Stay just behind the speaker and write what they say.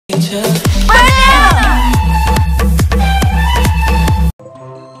Hello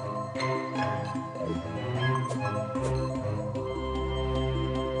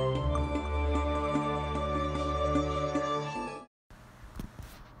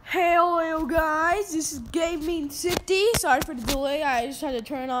guys, this is Gaming City. Sorry for the delay, I just had to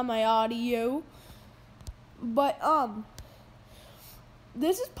turn on my audio. But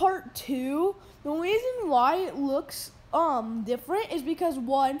this is part 2. The reason why it looks different is because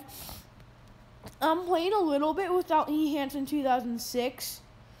one, I'm playing a little bit without Hansen 2006.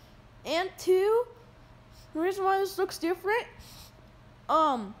 And two, the reason why this looks different,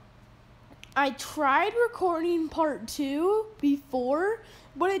 I tried recording part 2 before,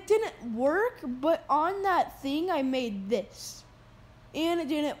 but it didn't work. But on that thing, I made this, and it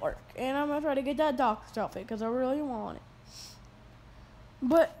didn't work. And I'm gonna try to get that doctor's outfit because I really want it.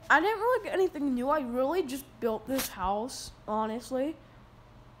 But I didn't really get anything new. I really just built this house, honestly.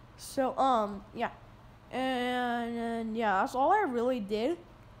 So yeah, and yeah, that's all I really did.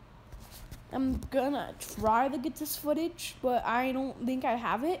 I'm gonna try to get this footage, but I don't think I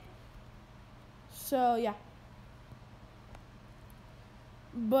have it. So yeah.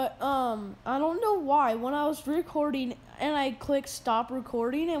 But I don't know why when I was recording and I clicked stop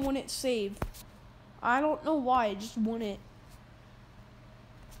recording and when it saved, I don't know why it just wouldn't.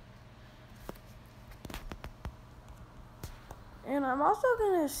 And I'm also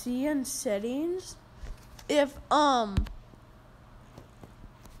gonna see in settings if no,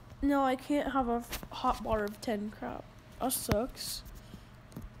 I can't have a hotbar of 10 crap. That sucks.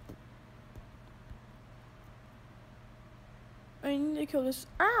 I need to kill this.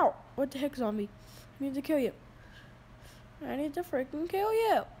 Ow! What the heck, zombie? I need to kill you. I need to freaking kill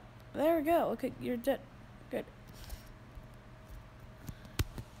you. There we go. Okay, you're dead. Good.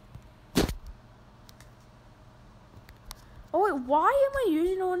 Oh wait, why am I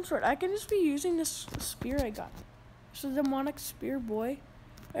using one sword? I can just be using this spear I got. It's a demonic spear, boy.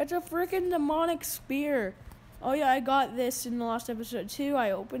 It's a freaking demonic spear. Oh yeah, I got this in the last episode too.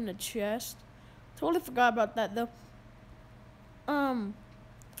 I opened a chest. Totally forgot about that though. I'm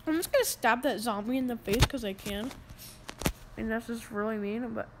just gonna stab that zombie in the face because I can. And that's just really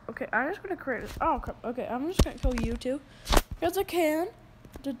mean, but okay, I'm just gonna create this. Oh, crap. Okay, I'm just gonna kill you too. Because I can.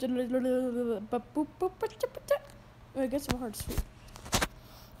 I get some hard sweet.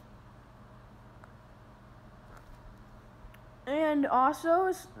 And also,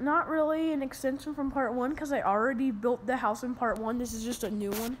 it's not really an extension from part 1 because I already built the house in part 1. This is just a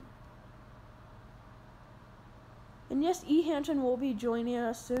new one. And yes, Hansen will be joining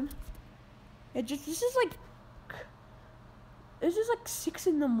us soon. This is like 6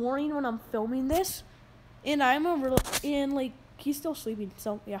 in the morning when I'm filming this, and like he's still sleeping.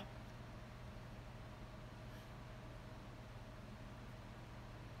 So yeah.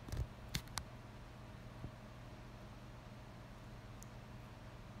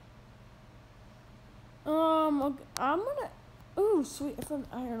 I'm gonna. Ooh, sweet! I found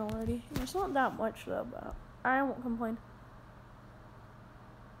iron already. It's not that much though, but I won't complain.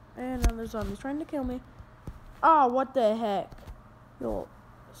 And now there's zombies trying to kill me. Oh, what the heck? You little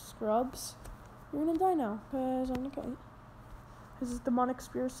scrubs. You're gonna die now, because I'm gonna kill you. This is demonic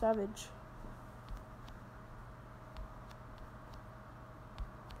spear savage.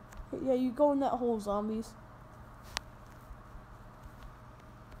 Yeah, you go in that hole, zombies.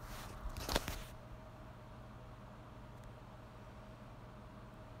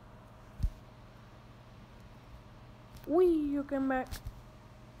 Wee, you come back.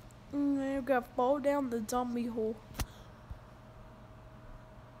 You gotta fall down the zombie hole.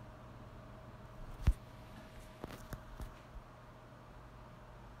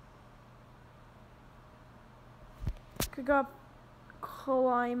 I gotta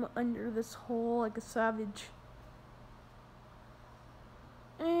climb under this hole like a savage.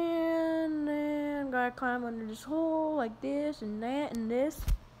 And then I gotta climb under this hole like this and that and this.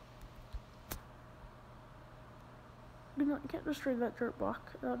 You can't destroy that dirt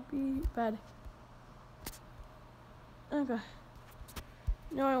block. That would be bad. Okay.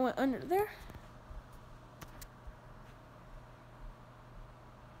 Now I went under there.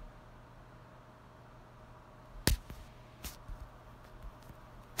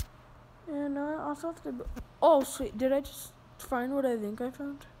 And I also have to. Oh, sweet. Did I just find what I think I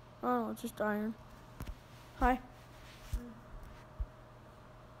found? Oh, it's just iron. Hi.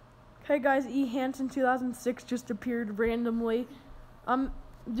 Hey guys, Hansen 2006 just appeared randomly.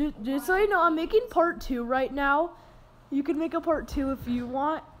 Just so you know, I'm making part 2 right now. You can make a part 2 if you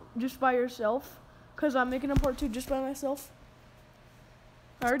want, just by yourself. Because I'm making a part 2 just by myself.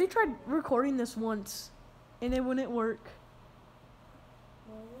 I already tried recording this once, and it wouldn't work.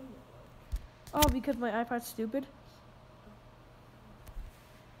 Oh, because my iPad's stupid.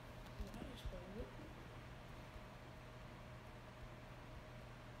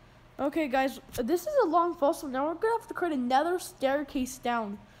 Okay, guys, this is a long fall, so now we're gonna have to create another staircase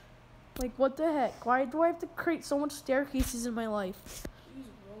down. Like, what the heck? Why do I have to create so much staircases in my life?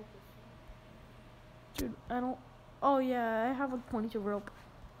 Dude, I don't... Oh, yeah, I have a 22 rope.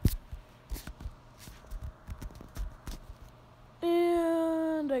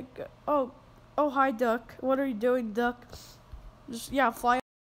 And I go... Oh, hi, duck. What are you doing, duck? Just, yeah, fly